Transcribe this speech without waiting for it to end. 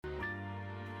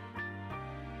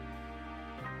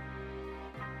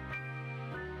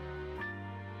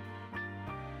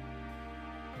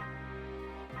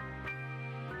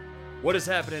What is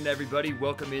happening, everybody?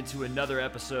 Welcome into another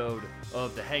episode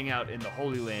of the Hangout in the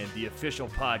Holy Land, the official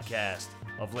podcast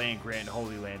of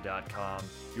LandGrantHolyland.com,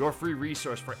 your free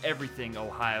resource for everything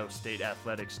Ohio State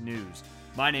athletics news.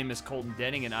 My name is Colton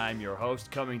Denning, and I'm your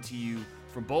host, coming to you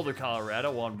from Boulder,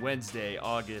 Colorado on Wednesday,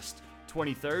 August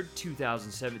 23rd,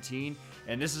 2017.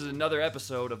 And this is another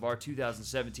episode of our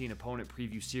 2017 Opponent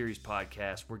Preview Series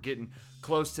podcast. We're getting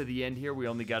close to the end here. We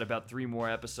only got about 3 more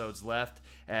episodes left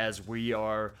as we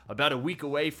are about a week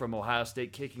away from Ohio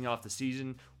State kicking off the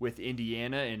season with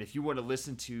Indiana. And if you want to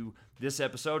listen to this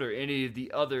episode or any of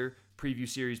the other Preview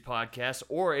Series podcasts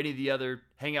or any of the other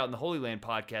Hangout in the Holy Land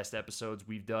podcast episodes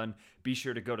we've done, be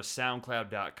sure to go to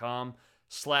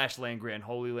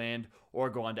soundcloud.com/LandGrantHolyland or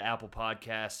go on to Apple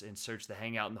Podcasts and search the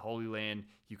Hangout in the Holy Land.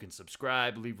 You can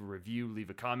subscribe, leave a review, leave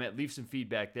a comment, leave some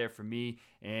feedback there for me,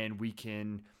 and we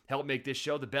can help make this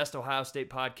show the best Ohio State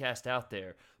podcast out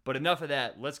there. But enough of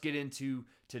that. Let's get into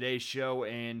today's show,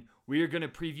 and we are going to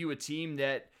preview a team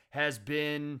that has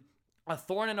been a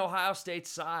thorn in Ohio State's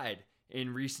side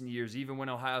in recent years, even when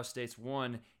Ohio State's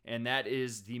won, and that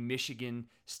is the Michigan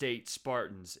State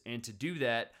Spartans. And to do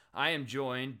that, I am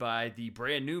joined by the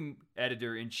brand new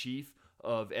editor-in-chief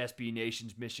of SB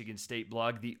Nation's Michigan State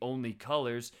blog, The Only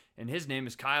Colors, and his name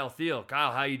is Kyle Thiel.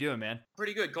 Kyle, how you doing, man?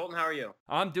 Pretty good. Colton, how are you?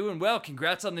 I'm doing well.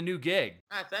 Congrats on the new gig.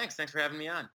 Thanks. Thanks for having me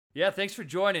on. Yeah, thanks for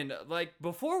joining.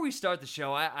 Before we start the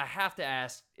show, I have to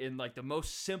ask in the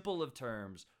most simple of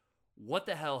terms, what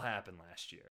the hell happened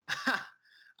last year?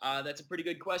 That's a pretty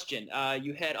good question.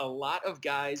 You had a lot of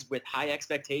guys with high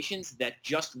expectations that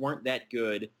just weren't that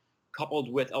good,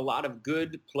 coupled with a lot of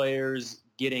good players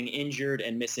getting injured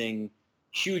and missing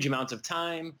huge amounts of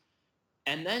time,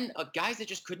 and then guys that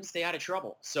just couldn't stay out of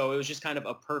trouble. So it was just kind of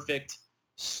a perfect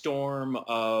storm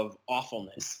of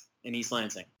awfulness in East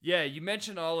Lansing. Yeah, you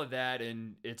mentioned all of that,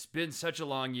 and it's been such a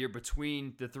long year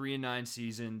between the 3-9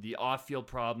 season, the off-field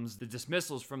problems, the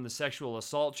dismissals from the sexual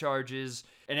assault charges,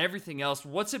 and everything else.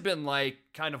 What's it been like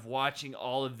kind of watching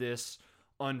all of this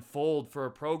unfold for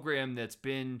a program that's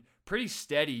been pretty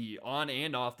steady on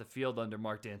and off the field under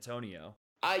Mark D'Antonio?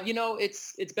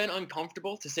 It's been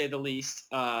uncomfortable, to say the least.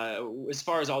 As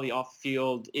far as all the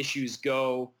off-field issues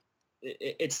go,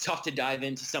 it's tough to dive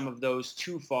into some of those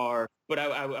too far, but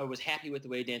I was happy with the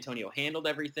way D'Antonio handled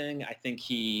everything. I think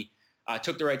he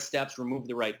took the right steps, removed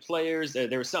the right players.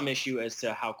 There was some issue as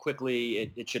to how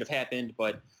quickly it should have happened,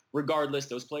 but regardless,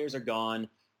 those players are gone.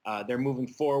 They're moving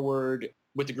forward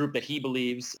with the group that he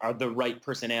believes are the right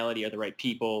personality, are the right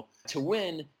people to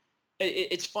win.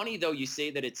 It's funny, though, you say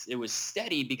that it was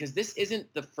steady, because this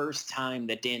isn't the first time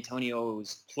that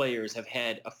D'Antonio's players have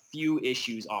had a few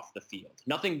issues off the field.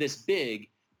 Nothing this big,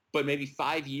 but maybe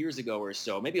 5 years ago or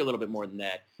so, maybe a little bit more than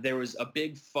that, there was a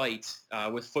big fight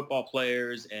with football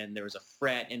players, and there was a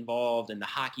frat involved in the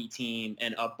hockey team,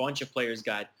 and a bunch of players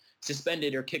got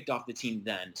suspended or kicked off the team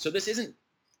then. So this isn't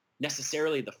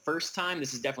necessarily the first time.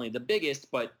 This is definitely the biggest,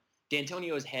 but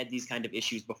D'Antonio has had these kind of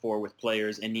issues before with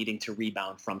players and needing to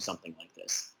rebound from something like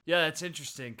this. Yeah, that's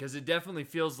interesting, because it definitely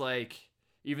feels like,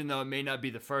 even though it may not be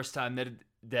the first time,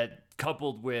 that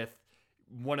coupled with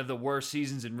one of the worst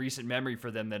seasons in recent memory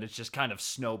for them, that it's just kind of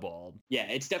snowballed. Yeah,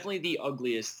 it's definitely the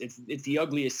ugliest. It's the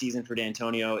ugliest season for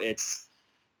D'Antonio. It's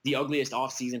the ugliest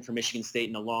offseason for Michigan State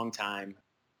in a long time.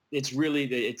 It's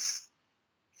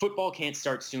football can't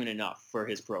start soon enough for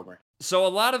his program. So a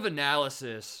lot of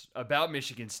analysis about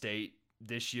Michigan State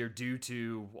this year, due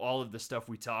to all of the stuff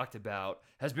we talked about,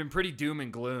 has been pretty doom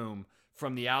and gloom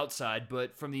from the outside,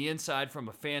 but from the inside, from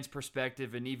a fan's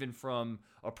perspective and even from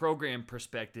a program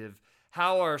perspective,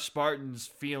 how are Spartans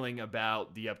feeling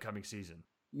about the upcoming season?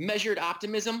 Measured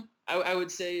optimism, I would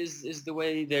say, is the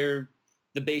way the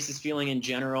base is feeling in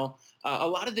general. A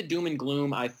lot of the doom and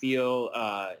gloom, I feel,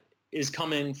 is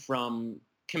coming from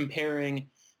comparing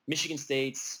Michigan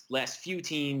State's last few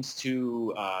teams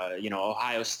to,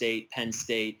 Ohio State, Penn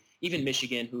State, even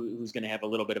Michigan, who's going to have a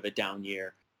little bit of a down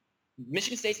year.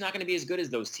 Michigan State's not going to be as good as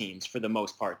those teams for the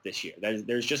most part this year.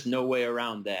 There's just no way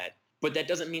around that. But that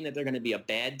doesn't mean that they're going to be a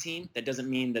bad team. That doesn't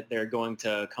mean that they're going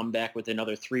to come back with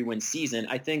another 3-win season.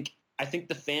 I think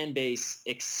the fan base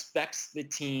expects the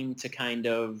team to kind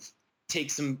of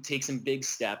take some big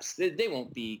steps. They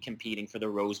won't be competing for the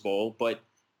Rose Bowl, but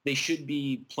they should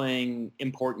be playing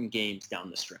important games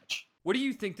down the stretch. What do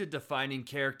you think the defining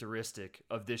characteristic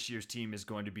of this year's team is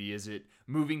going to be? Is it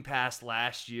moving past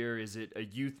last year? Is it a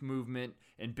youth movement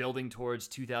and building towards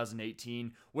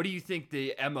 2018? What do you think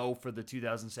the MO for the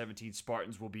 2017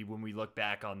 Spartans will be when we look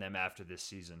back on them after this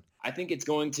season? I think it's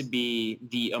going to be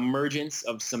the emergence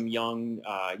of some young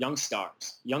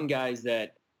stars, young guys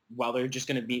that while they're just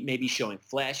going to be maybe showing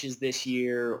flashes this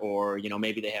year, or,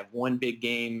 maybe they have one big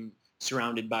game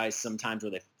surrounded by some times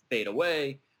where they fade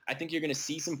away, I think you're going to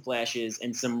see some flashes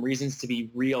and some reasons to be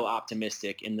real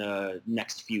optimistic in the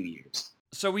next few years.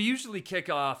 So we usually kick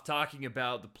off talking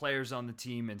about the players on the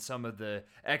team and some of the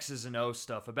X's and O's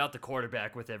stuff about the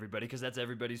quarterback with everybody, because that's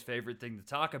everybody's favorite thing to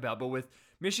talk about. But with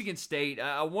Michigan State,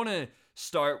 I want to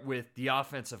start with the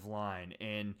offensive line,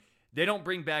 and they don't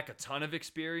bring back a ton of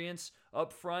experience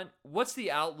up front. What's the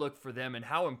outlook for them, and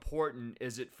how important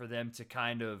is it for them to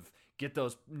kind of get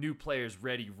those new players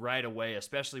ready right away,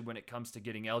 especially when it comes to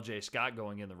getting LJ Scott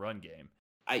going in the run game?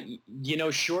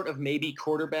 Short of maybe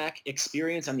quarterback,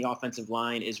 experience on the offensive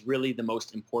line is really the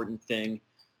most important thing.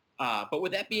 But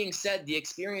with that being said, the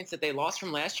experience that they lost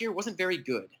from last year wasn't very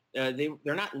good.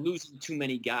 They're not losing too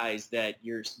many guys that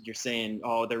you're saying,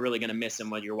 oh, they're really going to miss them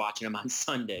when you're watching them on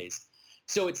Sundays.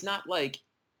 So it's not like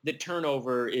the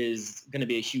turnover is going to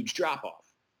be a huge drop-off.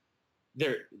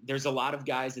 There's a lot of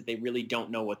guys that they really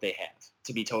don't know what they have,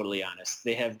 to be totally honest.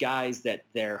 They have guys that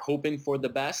they're hoping for the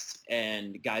best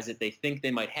and guys that they think they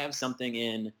might have something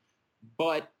in,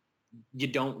 but you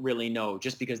don't really know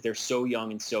just because they're so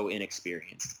young and so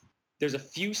inexperienced. There's a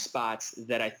few spots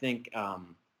that I think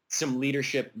some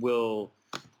leadership will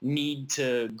need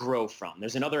to grow from.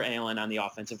 There's another Allen on the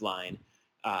offensive line,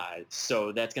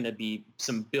 so that's going to be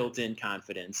some built-in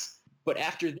confidence. But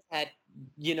after that,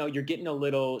 you're getting a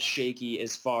little shaky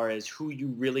as far as who you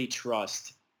really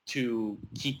trust to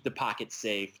keep the pocket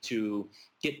safe, to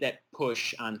get that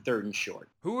push on 3rd and short.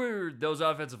 Who are those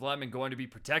offensive linemen going to be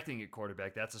protecting at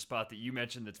quarterback? That's a spot that you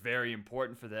mentioned that's very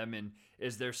important for them. And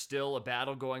is there still a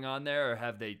battle going on there, or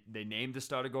have they named the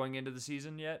starter going into the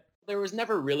season yet? There was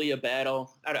never really a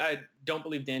battle. I don't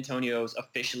believe D'Antonio's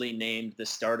officially named the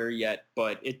starter yet,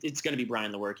 but it's going to be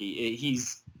Brian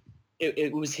Lewerke.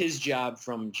 It was his job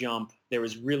from jump. There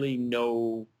was really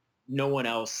no one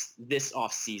else this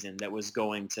offseason that was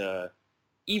going to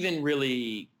even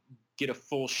really get a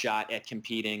full shot at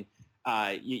competing.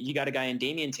 You got a guy in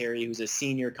Damian Terry who's a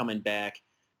senior coming back.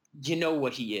 You know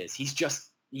what he is. He's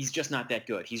just not that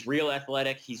good. He's real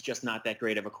athletic. He's just not that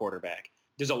great of a quarterback.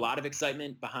 There's a lot of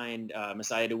excitement behind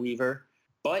Messiah DeWeaver,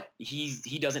 but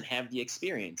he doesn't have the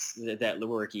experience that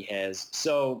Lewerke has.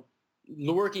 So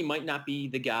Lewerke might not be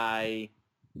the guy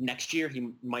next year. He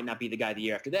might not be the guy the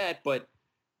year after that, but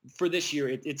for this year,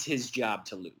 it's his job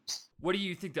to lose. What do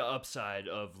you think the upside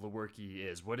of Lewerke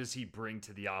is? What does he bring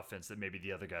to the offense that maybe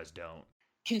the other guys don't?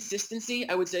 Consistency,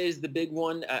 I would say, is the big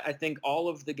one. I think all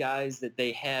of the guys that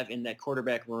they have in that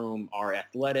quarterback room are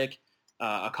athletic.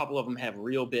 A couple of them have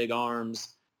real big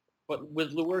arms. But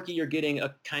with Lewerke, you're getting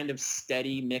a kind of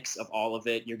steady mix of all of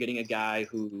it. You're getting a guy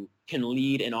who can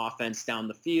lead an offense down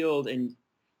the field, and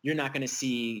you're not going to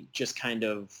see just kind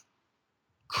of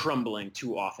crumbling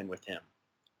too often with him.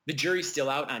 The jury's still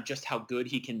out on just how good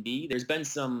he can be. There's been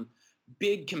some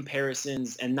big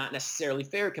comparisons, and not necessarily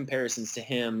fair comparisons to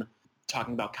him,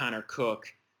 talking about Connor Cook,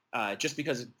 just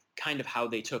because of kind of how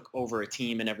they took over a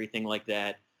team and everything like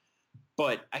that.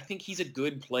 But I think he's a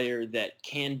good player that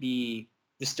can be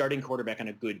the starting quarterback on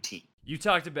a good team. You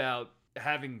talked about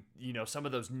having, some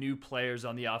of those new players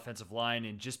on the offensive line,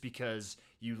 and just because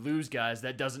you lose guys,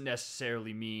 that doesn't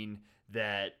necessarily mean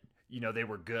that, they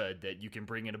were good, that you can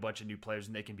bring in a bunch of new players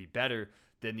and they can be better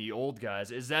than the old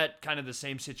guys. Is that kind of the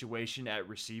same situation at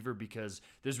receiver? Because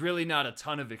there's really not a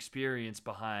ton of experience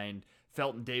behind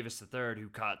Felton Davis III, who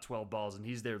caught 12 balls, and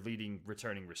he's their leading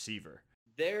returning receiver.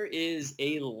 There is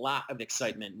a lot of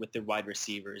excitement with the wide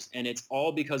receivers, and it's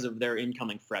all because of their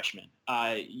incoming freshmen.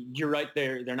 You're right,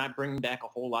 they're not bringing back a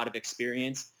whole lot of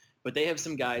experience, but they have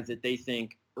some guys that they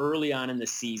think early on in the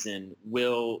season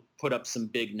will put up some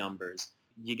big numbers.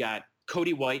 You got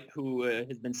Cody White, who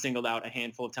has been singled out a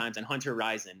handful of times, and Hunter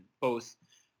Rison. Both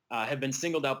have been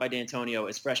singled out by D'Antonio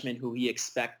as freshmen who he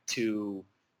expects to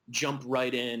jump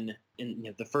right in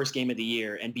the first game of the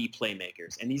year and be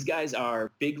playmakers. And these guys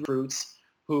are big recruits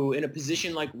who, in a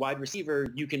position like wide receiver,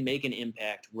 you can make an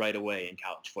impact right away in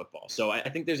college football. So I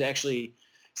think there's actually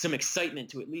some excitement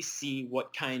to at least see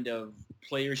what kind of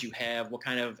players you have, what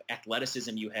kind of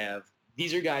athleticism you have.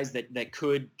 These are guys that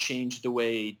could change the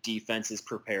way defenses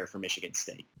prepare for Michigan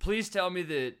State. Please tell me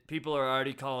that people are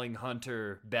already calling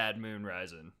Hunter Bad Moon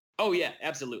Rison. Oh, yeah,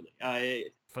 absolutely.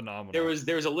 Phenomenal. There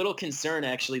was a little concern,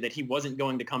 actually, that he wasn't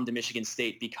going to come to Michigan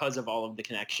State because of all of the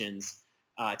connections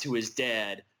to his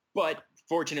dad. But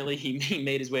fortunately, he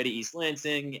made his way to East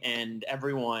Lansing, and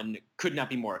everyone could not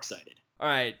be more excited. All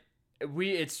right.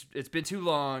 It's been too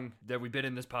long that we've been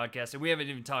in this podcast, and we haven't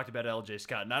even talked about LJ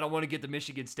Scott. And I don't want to get the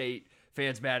Michigan State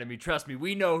fans mad at me. Trust me,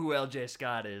 we know who LJ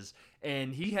Scott is,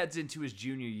 and he heads into his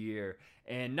junior year.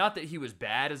 And not that he was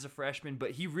bad as a freshman,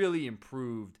 but he really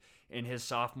improved in his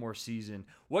sophomore season.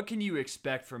 What can you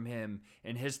expect from him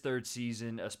in his third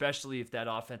season, especially if that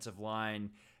offensive line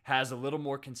has a little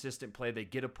more consistent play, they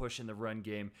get a push in the run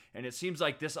game, and it seems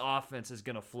like this offense is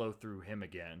going to flow through him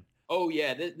again? Oh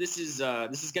yeah, this is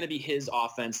going to be his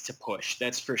offense to push.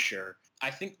 That's for sure.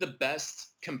 I think the best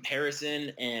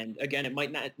comparison, and again, it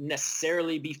might not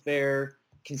necessarily be fair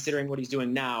considering what he's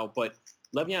doing now, but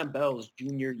Le'Veon Bell's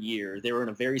junior year, they were in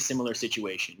a very similar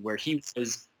situation where he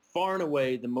was far and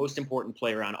away the most important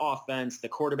player on offense. The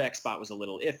quarterback spot was a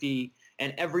little iffy,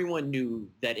 and everyone knew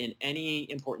that in any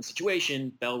important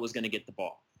situation, Bell was going to get the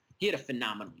ball. He had a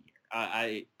phenomenal year.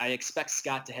 I expect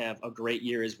Scott to have a great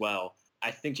year as well.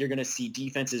 I think you're going to see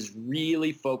defenses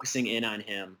really focusing in on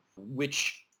him,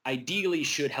 which ideally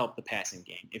should help the passing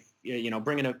game. If,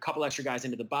 bringing a couple extra guys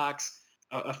into the box,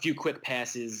 a few quick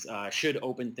passes should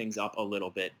open things up a little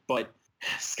bit. But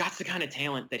Scott's the kind of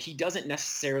talent that he doesn't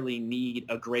necessarily need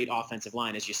a great offensive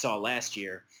line, as you saw last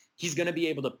year. He's going to be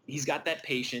able to, he's got that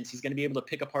patience. He's going to be able to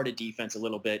pick apart a defense a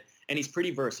little bit, and he's pretty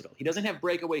versatile. He doesn't have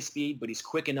breakaway speed, but he's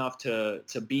quick enough to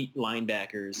beat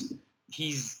linebackers.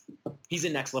 He's a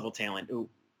next level talent.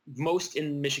 Most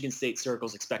in Michigan State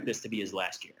circles expect this to be his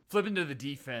last year. Flipping to the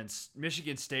defense,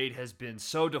 Michigan State has been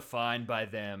so defined by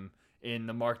them in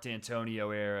the Mark D'Antonio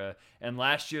era, and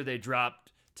last year they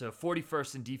dropped to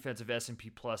 41st in defensive S&P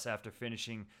Plus after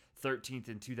finishing 13th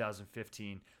in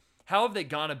 2015. How have they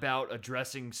gone about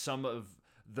addressing some of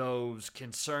those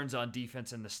concerns on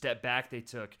defense and the step back they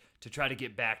took to try to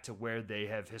get back to where they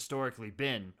have historically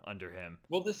been under him?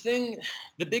 Well,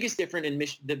 the biggest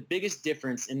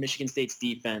difference in Michigan State's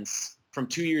defense from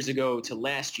 2 years ago to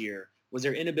last year was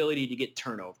their inability to get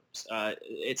turnovers.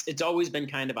 It's always been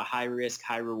kind of a high risk,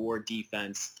 high reward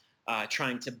defense,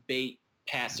 trying to bait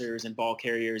passers and ball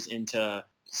carriers into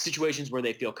situations where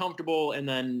they feel comfortable, and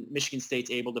then Michigan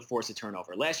State's able to force a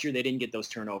turnover. Last year, they didn't get those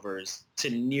turnovers to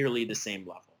nearly the same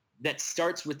level. That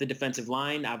starts with the defensive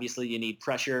line. Obviously, you need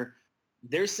pressure.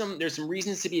 There's some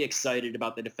reasons to be excited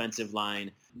about the defensive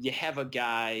line. You have a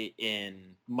guy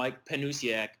in Mike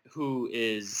Panusiak who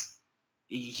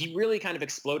he really kind of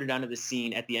exploded onto the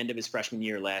scene at the end of his freshman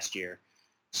year last year.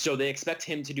 So they expect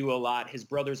him to do a lot. His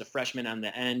brother's a freshman on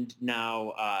the end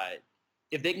now.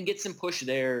 If they can get some push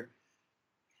there,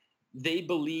 they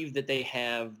believe that they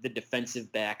have the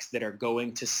defensive backs that are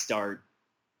going to start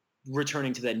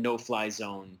returning to that no-fly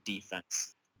zone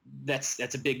defense. That's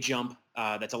a big jump.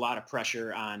 That's a lot of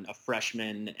pressure on a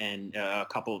freshman and a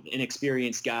couple of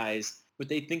inexperienced guys, but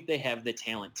they think they have the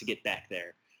talent to get back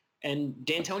there. And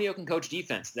D'Antonio can coach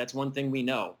defense. That's one thing we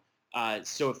know.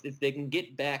 So if they can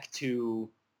get back to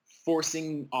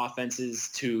forcing offenses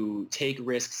to take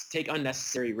risks, take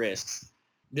unnecessary risks,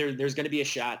 there's going to be a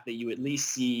shot that you at least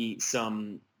see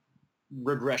some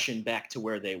regression back to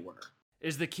where they were.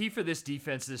 Is the key for this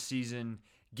defense this season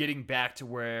getting back to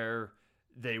where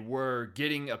they were,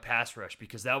 getting a pass rush?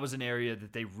 Because that was an area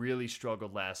that they really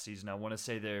struggled last season. I want to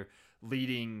say their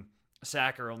leading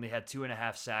sacker only had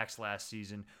 2.5 sacks last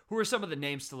season. Who are some of the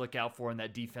names to look out for in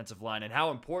that defensive line, and how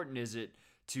important is it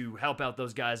to help out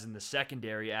those guys in the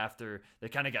secondary after they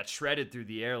kind of got shredded through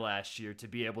the air last year to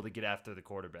be able to get after the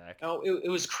quarterback? Oh, it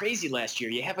was crazy last year.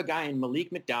 You have a guy in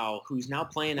Malik McDowell who's now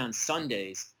playing on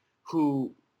Sundays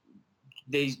who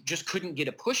they just couldn't get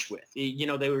a push with.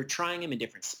 They were trying him in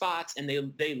different spots, and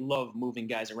they love moving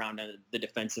guys around the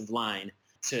defensive line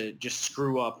to just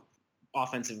screw up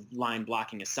offensive line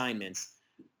blocking assignments.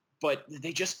 But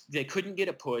they couldn't get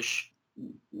a push.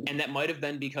 And that might have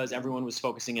been because everyone was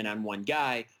focusing in on one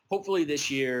guy. Hopefully this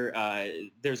year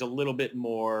there's a little bit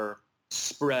more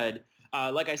spread.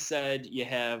 Like I said, you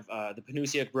have the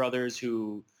Panusiak brothers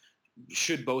who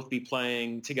should both be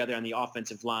playing together on the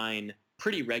offensive line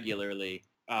pretty regularly.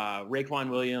 Raekwon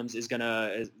Williams is going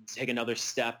to take another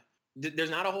step. There's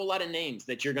not a whole lot of names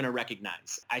that you're going to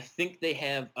recognize. I think they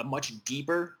have a much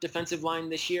deeper defensive line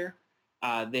this year.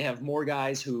 They have more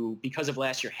guys who, because of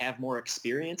last year, have more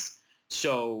experience.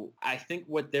 So I think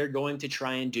what they're going to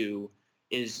try and do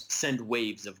is send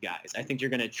waves of guys. I think you're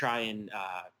going to try and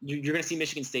you're going to see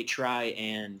Michigan State try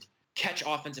and catch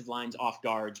offensive lines off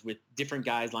guards with different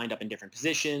guys lined up in different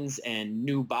positions and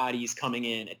new bodies coming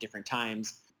in at different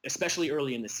times, especially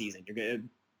early in the season. You're going to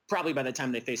probably by the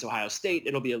time they face Ohio State,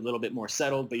 it'll be a little bit more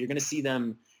settled, but you're going to see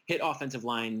them hit offensive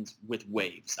lines with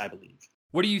waves, I believe.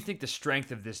 What do you think the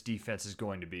strength of this defense is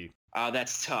going to be?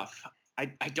 That's tough.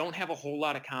 I don't have a whole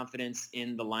lot of confidence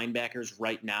in the linebackers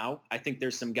right now. I think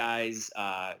there's some guys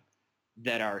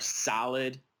that are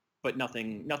solid, but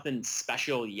nothing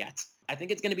special yet. I think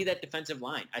it's going to be that defensive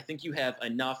line. I think you have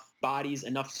enough bodies,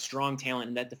 enough strong talent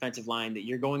in that defensive line that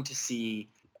you're going to see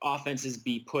offenses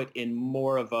be put in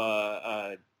more of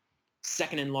a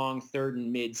second and long, third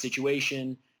and mid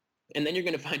situation. And then you're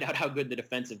going to find out how good the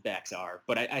defensive backs are.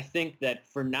 But I think that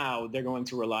for now, they're going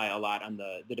to rely a lot on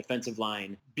the defensive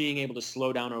line being able to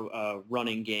slow down a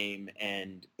running game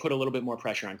and put a little bit more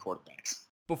pressure on quarterbacks.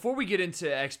 Before we get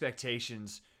into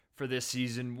expectations for this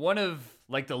season, one of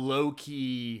like the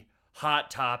low-key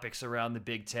hot topics around the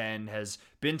Big Ten has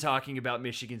been talking about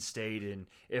Michigan State, and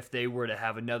if they were to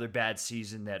have another bad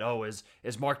season, that,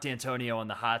 is Mark D'Antonio on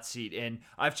the hot seat? And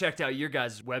I've checked out your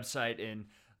guys' website, and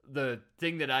the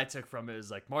thing that I took from it is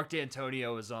like Mark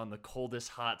D'Antonio is on the coldest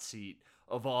hot seat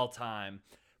of all time.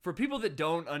 For people that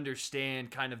don't understand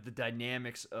kind of the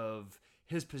dynamics of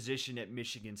his position at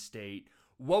Michigan State,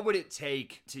 what would it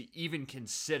take to even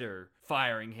consider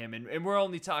firing him? And we're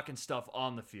only talking stuff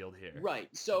on the field here. Right.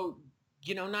 So,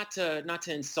 not to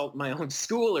insult my own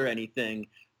school or anything,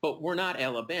 but we're not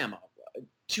Alabama.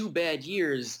 2 bad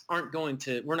years we're not going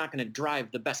to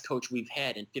drive the best coach we've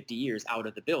had in 50 years out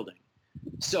of the building.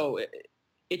 So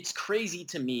it's crazy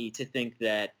to me to think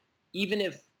that even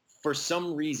if for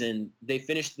some reason they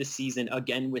finished the season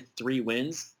again with 3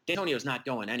 wins, D'Antonio's not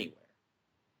going anywhere.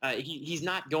 He's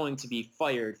not going to be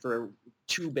fired for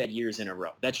 2 bad years in a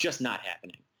row. That's just not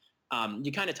happening.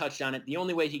 You kind of touched on it. The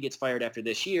only way he gets fired after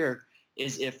this year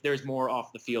is if there's more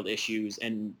off the field issues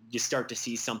and you start to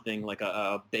see something like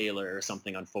a Baylor or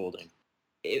something unfolding.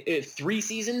 If 3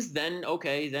 seasons, then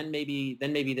okay, then maybe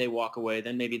they walk away.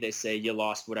 Then maybe they say you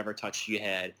lost whatever touch you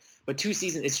had. But 2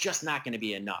 seasons, it's just not going to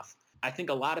be enough. I think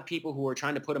a lot of people who are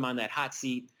trying to put him on that hot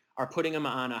seat are putting him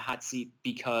on a hot seat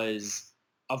because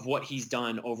of what he's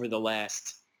done over the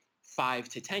last 5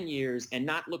 to 10 years and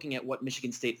not looking at what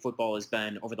Michigan State football has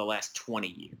been over the last 20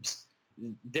 years.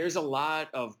 There's a lot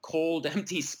of cold,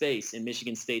 empty space in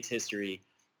Michigan State's history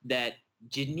that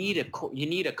you need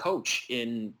a coach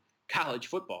in college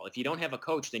football. If you don't have a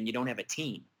coach, then you don't have a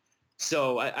team.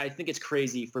 So I think it's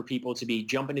crazy for people to be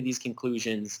jumping to these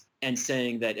conclusions and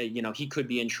saying that, he could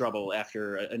be in trouble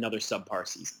after another subpar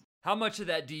season. How much of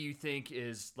that do you think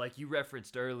is, like you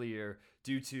referenced earlier,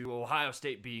 due to Ohio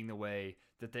State being the way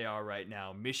that they are right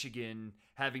now, Michigan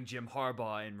having Jim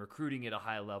Harbaugh and recruiting at a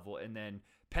high level, and then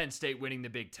Penn State winning the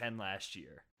Big Ten last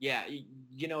year? Yeah,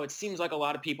 it seems like a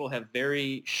lot of people have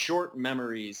very short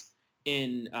memories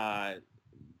in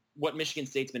what Michigan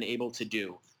State's been able to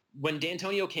do. When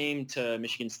D'Antonio came to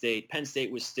Michigan State, Penn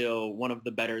State was still one of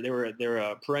the better. They're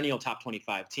a perennial top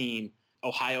 25 team.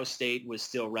 Ohio State was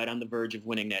still right on the verge of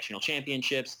winning national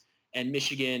championships, and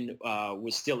Michigan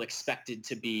was still expected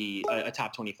to be a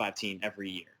top 25 team every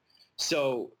year.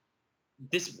 So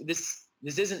this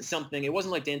isn't something. It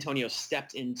wasn't like D'Antonio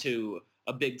stepped into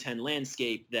a Big Ten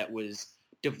landscape that was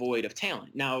devoid of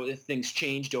talent. Now things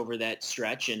changed over that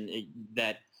stretch, and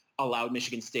that allowed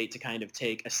Michigan State to kind of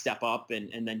take a step up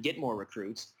and then get more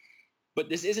recruits. But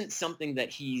this isn't something that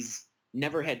he's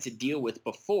never had to deal with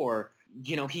before.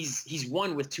 He's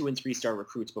won with 2- and 3-star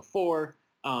recruits before.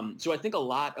 So I think a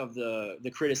lot of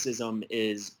the criticism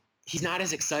is he's not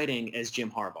as exciting as Jim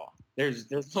Harbaugh.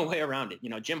 There's no way around it.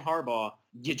 Jim Harbaugh,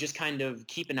 you just kind of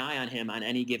keep an eye on him on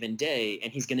any given day,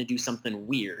 and he's going to do something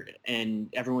weird, and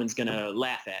everyone's going to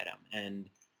laugh at him, and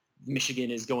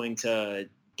Michigan is going to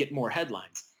get more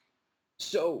headlines.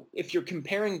 So if you're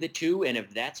comparing the two, and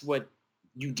if that's what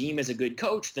you deem as a good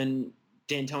coach, then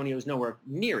D'Antonio's nowhere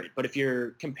near it. But if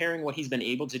you're comparing what he's been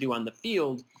able to do on the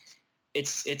field,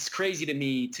 it's crazy to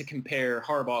me to compare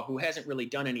Harbaugh, who hasn't really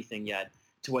done anything yet,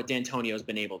 to what D'Antonio's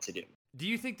been able to do. Do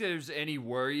you think there's any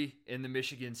worry in the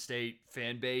Michigan State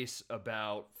fan base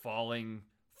about falling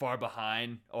far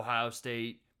behind Ohio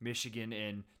State, Michigan,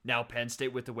 and now Penn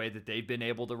State with the way that they've been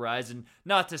able to rise? And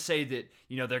not to say that,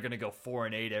 they're going to go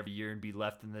 4-8 every year and be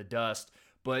left in the dust,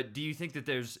 but do you think that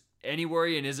there's any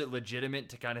worry, and is it legitimate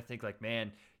to kind of think like,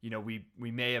 man, we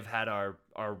may have had our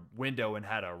window and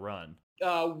had our run?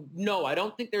 No, I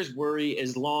don't think there's worry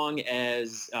as long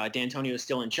as D'Antonio is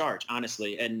still in charge,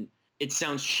 honestly. And it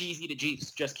sounds cheesy to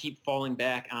just keep falling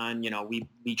back on,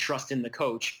 we trust in the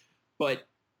coach, but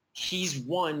he's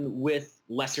won with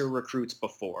lesser recruits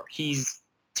before. He's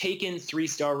taken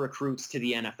 3-star recruits to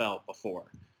the NFL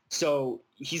before. So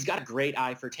he's got a great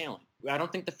eye for talent. I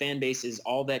don't think the fan base is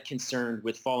all that concerned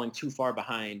with falling too far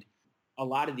behind a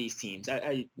lot of these teams.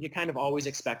 You kind of always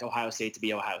expect Ohio State to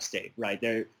be Ohio State, right?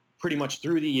 They're pretty much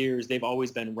through the years, they've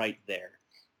always been right there.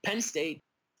 Penn State,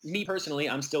 Me personally,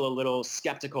 I'm still a little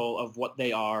skeptical of what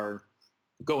they are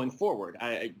going forward.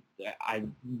 I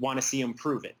want to see them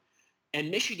prove it. And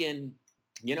Michigan,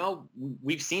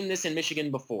 we've seen this in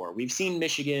Michigan before. We've seen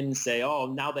Michigan say, "Oh,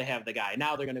 now they have the guy.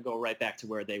 Now they're going to go right back to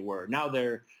where they were. Now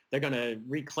they're going to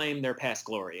reclaim their past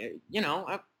glory."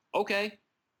 Okay,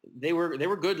 they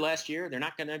were good last year. They're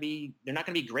not going to be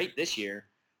great this year.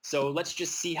 So let's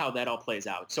just see how that all plays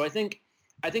out. So I think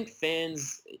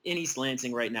fans in East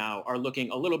Lansing right now are looking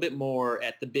a little bit more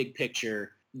at the big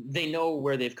picture. They know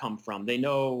where they've come from. They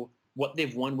know what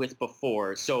they've won with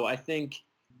before. So I think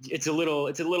it's a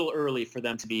little early for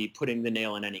them to be putting the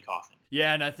nail in any coffin.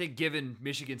 Yeah, and I think given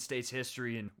Michigan State's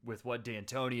history and with what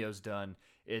D'Antonio's done,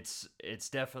 it's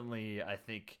definitely, I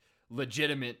think,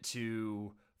 legitimate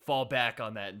to fall back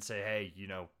on that and say, hey,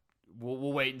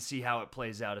 we'll wait and see how it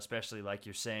plays out, especially like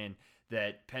you're saying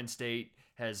that Penn State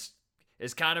is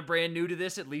kind of brand new to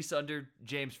this, at least under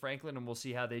James Franklin, and we'll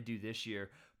see how they do this year.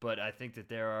 But I think that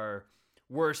there are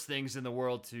worse things in the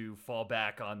world to fall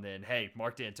back on than, hey,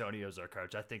 Mark D'Antonio's our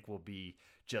coach. I think we'll be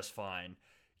just fine.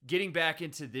 Getting back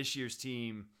into this year's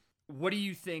team, what do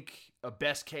you think a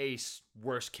best case,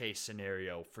 worst case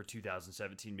scenario for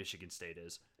 2017 Michigan State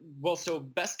is? Well, so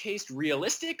best case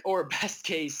realistic or best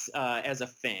case as a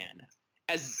fan?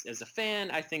 As a fan,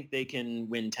 I think they can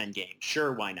win 10 games.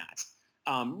 Sure, why not?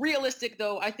 Realistic,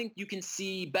 though, I think you can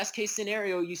see best case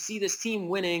scenario. You see this team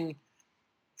winning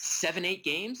 7-8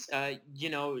 games.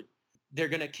 They're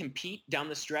going to compete down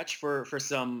the stretch for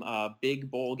some big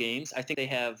bowl games. I think they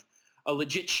have a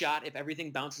legit shot, if everything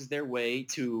bounces their way,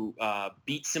 to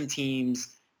beat some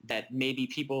teams that maybe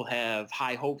people have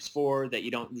high hopes for, that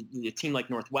you don't. A team like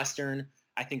Northwestern,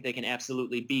 I think they can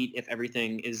absolutely beat if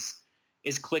everything is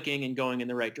clicking and going in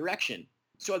the right direction.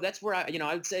 So that's where I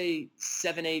would say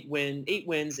 7-8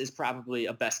 wins is probably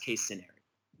a best case scenario.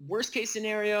 Worst case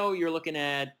scenario, you're looking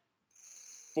at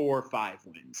 4 or 5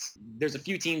 wins. There's a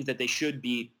few teams that they should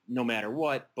beat no matter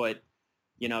what, but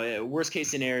worst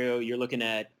case scenario, you're looking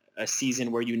at a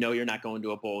season where you're not going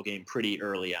to a bowl game pretty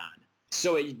early on.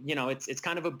 So it's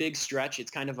kind of a big stretch.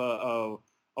 It's kind of a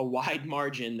wide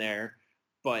margin there,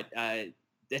 but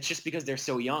that's just because they're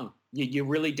so young. You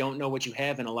really don't know what you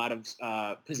have in a lot of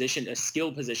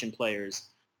skill position players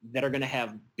that are going to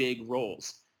have big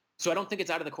roles. So I don't think it's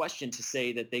out of the question to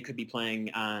say that they could be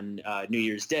playing on New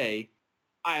Year's Day.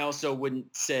 I also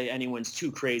wouldn't say anyone's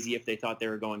too crazy if they thought they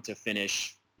were going to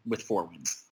finish with 4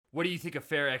 wins. What do you think a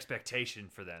fair expectation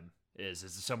for them is?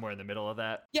 Is it somewhere in the middle of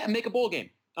that? Yeah, make a bowl game.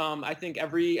 I think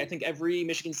every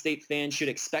Michigan State fan should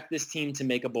expect this team to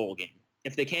make a bowl game.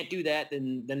 If they can't do that,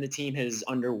 then the team has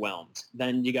underwhelmed.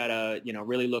 Then you gotta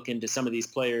really look into some of these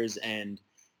players, and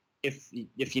if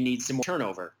you need some more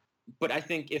turnover. But I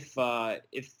think if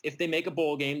they make a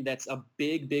bowl game, that's a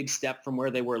big step from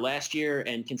where they were last year,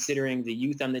 and considering the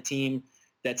youth on the team,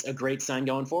 that's a great sign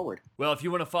going forward. Well, if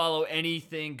you want to follow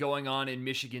anything going on in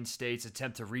Michigan State's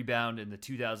attempt to rebound in the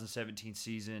 2017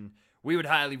 season, we would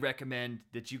highly recommend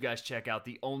that you guys check out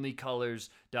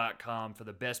theonlycolors.com for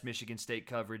the best Michigan State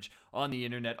coverage on the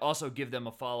internet. Also, give them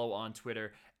a follow on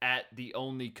Twitter at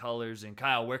theonlycolors. And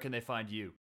Kyle, where can they find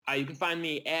you? You can find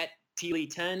me at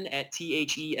Thiele10 at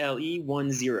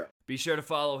THELE10. Be sure to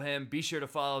follow him. Be sure to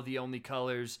follow The Only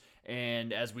Colors.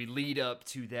 And as we lead up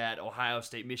to that Ohio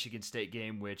State-Michigan State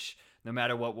game, which no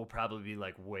matter what will probably be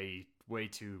like way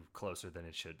too closer than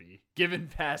it should be, given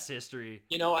past history.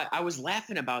 I was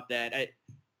laughing about that.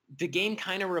 The game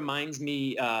kind of reminds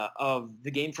me of the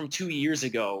game from 2 years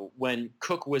ago when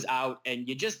Cook was out, and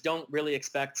you just don't really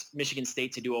expect Michigan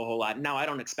State to do a whole lot. Now, I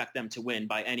don't expect them to win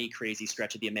by any crazy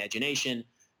stretch of the imagination,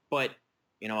 but,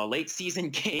 a late season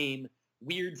game,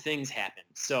 weird things happen.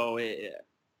 So,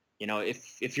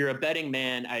 if you're a betting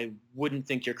man, I wouldn't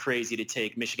think you're crazy to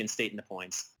take Michigan State in the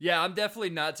points. Yeah, I'm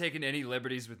definitely not taking any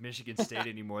liberties with Michigan State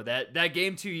anymore. That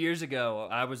game 2 years ago,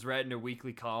 I was writing a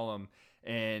weekly column,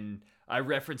 and I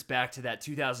referenced back to that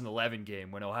 2011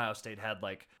 game when Ohio State had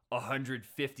like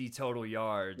 150 total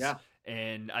yards. Yeah.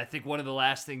 And I think one of the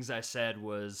last things I said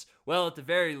was, well, at the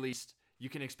very least, you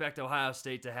can expect Ohio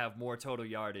State to have more total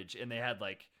yardage, and they had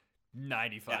like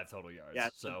 95 total yards. Yeah,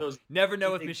 so never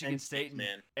know with Michigan State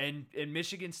and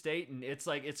Michigan State, and it's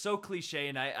so cliche,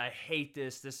 and I hate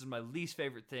this. This is my least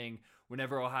favorite thing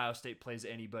whenever Ohio State plays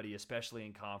anybody, especially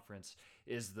in conference,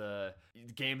 is the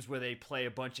games where they play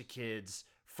a bunch of kids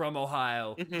from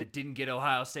Ohio that didn't get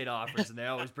Ohio State offers, and they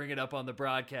always bring it up on the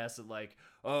broadcast of like,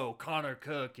 oh, Connor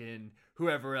Cook and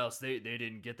whoever else, they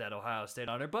didn't get that Ohio State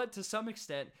honor. But to some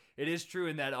extent, it is true,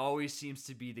 and that always seems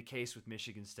to be the case with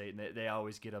Michigan State, and they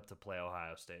always get up to play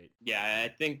Ohio State. Yeah, I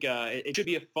think it should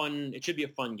be a fun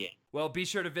game. Well, be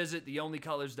sure to visit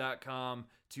theonlycolors.com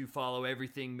to follow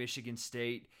everything Michigan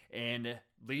State and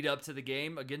lead up to the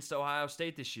game against Ohio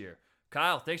State this year.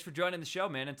 Kyle, thanks for joining the show,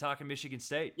 man, and talking Michigan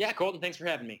State. Yeah, Colton, thanks for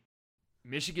having me.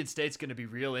 Michigan State's going to be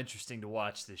real interesting to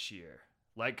watch this year.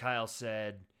 Like Kyle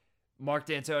said, Mark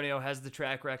D'Antonio has the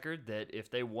track record that if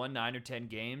they won 9 or 10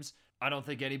 games, I don't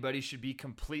think anybody should be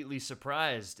completely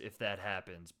surprised if that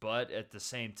happens. But at the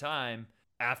same time,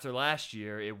 after last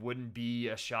year, it wouldn't be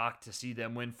a shock to see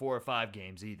them win 4 or 5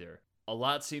 games either. A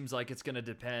lot seems like it's going to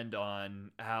depend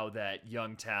on how that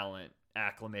young talent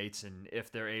acclimates and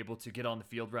if they're able to get on the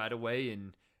field right away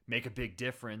and make a big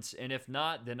difference. And if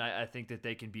not, then I think that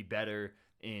they can be better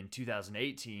in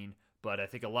 2018. But I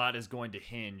think a lot is going to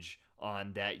hinge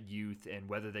on that youth and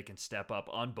whether they can step up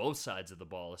on both sides of the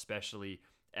ball, especially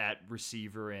at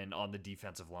receiver and on the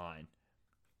defensive line.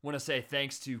 Want to say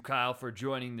thanks to Kyle for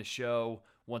joining the show.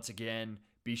 Once again,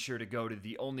 be sure to go to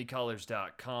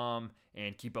theonlycolors.com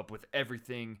and keep up with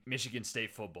everything Michigan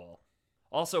State football.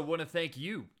 Also, want to thank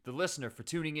you, the listener, for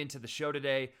tuning into the show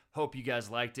today. Hope you guys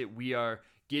liked it. We are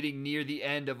getting near the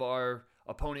end of our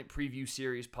opponent preview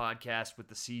series podcast with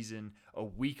the season a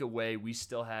week away. We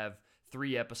still have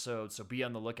 3 episodes, so be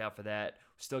on the lookout for that.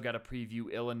 We still got to preview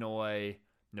Illinois,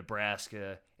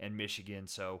 Nebraska, and Michigan.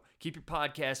 So keep your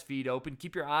podcast feed open.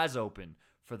 Keep your eyes open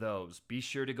for those. Be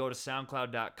sure to go to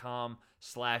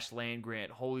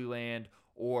soundcloud.com/LandGrantHolyLand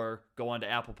or go on to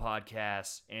Apple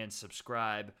Podcasts and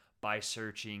subscribe by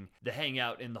searching The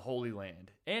Hangout in the Holy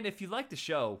Land. And if you like the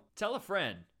show, tell a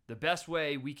friend. The best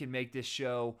way we can make this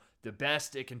show the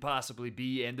best it can possibly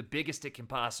be and the biggest it can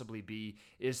possibly be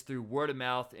is through word of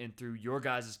mouth and through your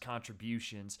guys'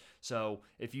 contributions. So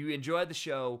if you enjoyed the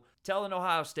show, tell an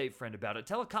Ohio State friend about it.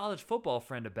 Tell a college football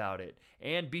friend about it.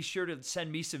 And be sure to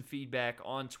send me some feedback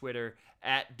on Twitter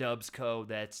at Dubsco.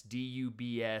 That's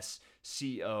DUBSCO.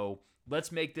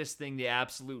 Let's make this thing the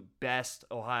absolute best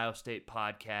Ohio State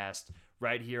podcast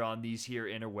right here on these here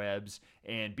interwebs.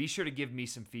 And be sure to give me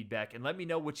some feedback and let me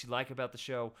know what you like about the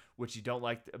show, what you don't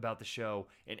like about the show,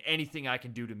 and anything I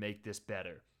can do to make this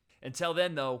better. Until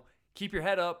then, though, keep your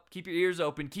head up, keep your ears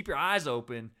open, keep your eyes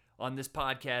open on this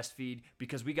podcast feed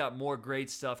because we got more great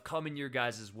stuff coming your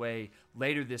guys' way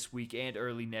later this week and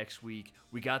early next week.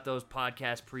 We got those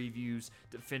podcast previews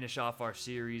to finish off our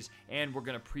series, and we're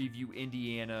going to preview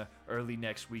Indiana early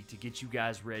next week to get you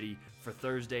guys ready for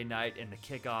Thursday night and the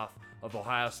kickoff of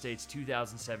Ohio State's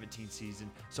 2017 season.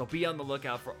 So be on the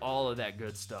lookout for all of that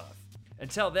good stuff.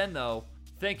 Until then, though,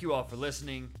 thank you all for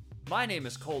listening. My name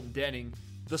is Colton Denning.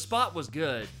 The spot was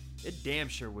good. It damn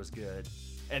sure was good.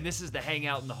 And this is the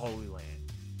Hangout in the Holy Land.